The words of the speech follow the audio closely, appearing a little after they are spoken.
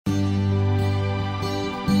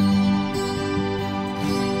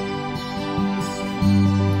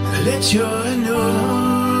Let your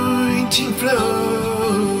anointing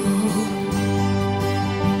flow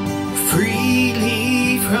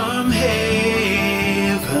freely from heaven.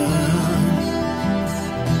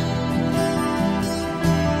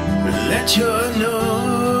 Let your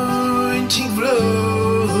anointing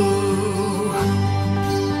flow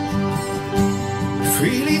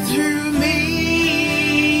freely through me.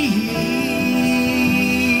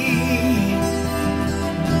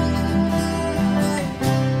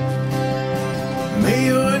 May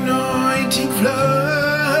your anointing flow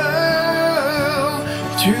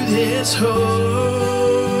through this holy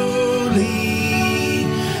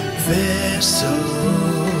vessel.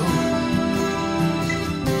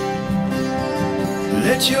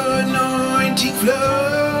 Let your anointing flow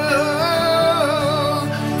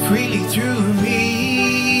freely through me.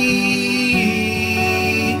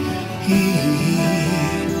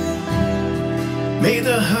 May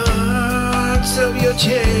the hearts of your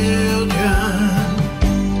children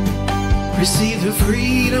receive the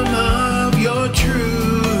freedom of your truth.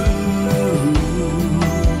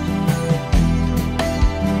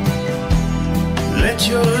 Let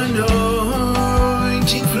your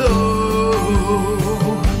anointing flow,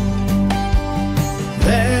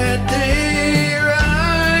 that their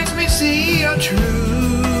eyes may see your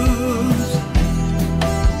truth.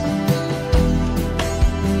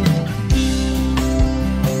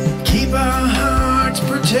 Keep our hearts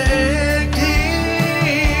protected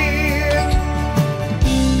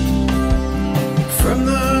from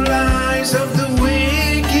the lies of the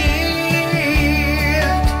wicked.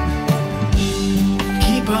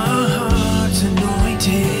 Keep our hearts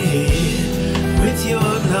anointed with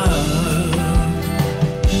your love.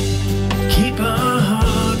 Keep our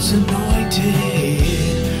hearts anointed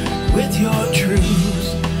with your truth.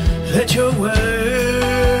 Let your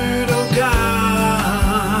word, oh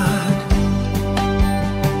God,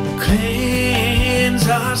 cleanse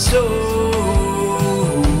our souls.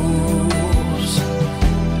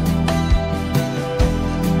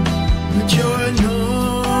 Let your anointing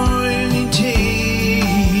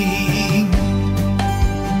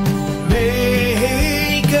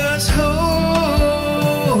make us whole.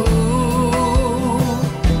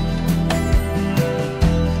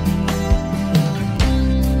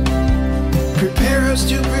 Prepare us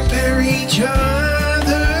to prepare each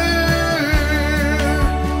other,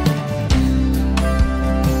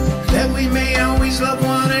 that we may always love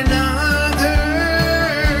one another,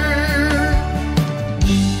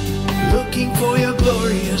 looking for your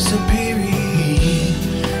glorious appearing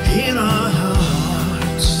in our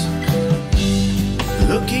hearts,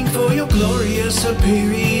 looking for your glorious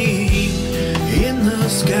appearing in the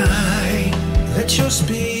sky. Let your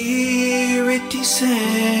spirit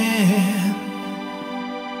descend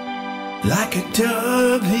like a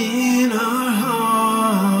dove in our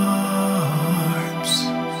hearts.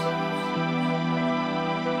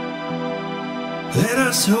 Let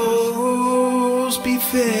our souls be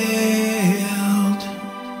filled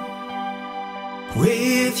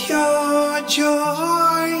with your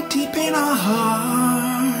joy deep in our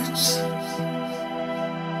hearts.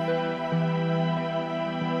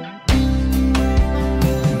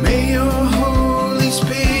 May your Holy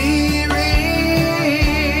Spirit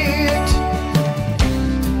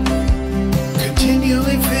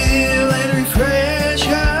continually fill and refresh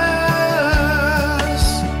us.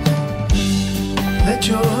 Let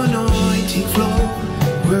your anointing flow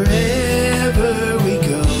wherever we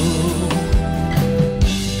go.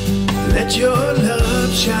 Let your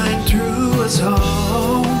love shine through us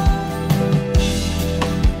all.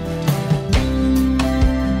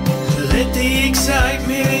 Let the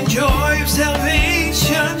excitement and joy of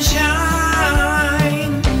salvation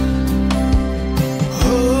shine.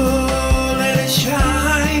 Oh, let it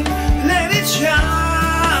shine, let it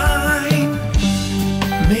shine.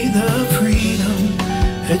 May the freedom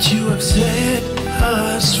that you have set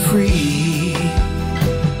us free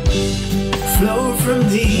flow from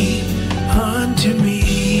thee unto me,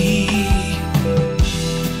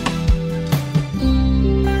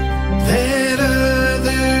 that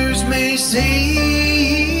others may see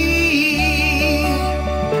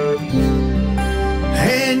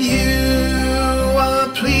and you are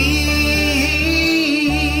pleased.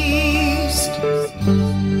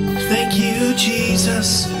 Thank you,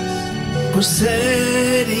 Jesus, for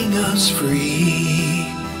setting us free.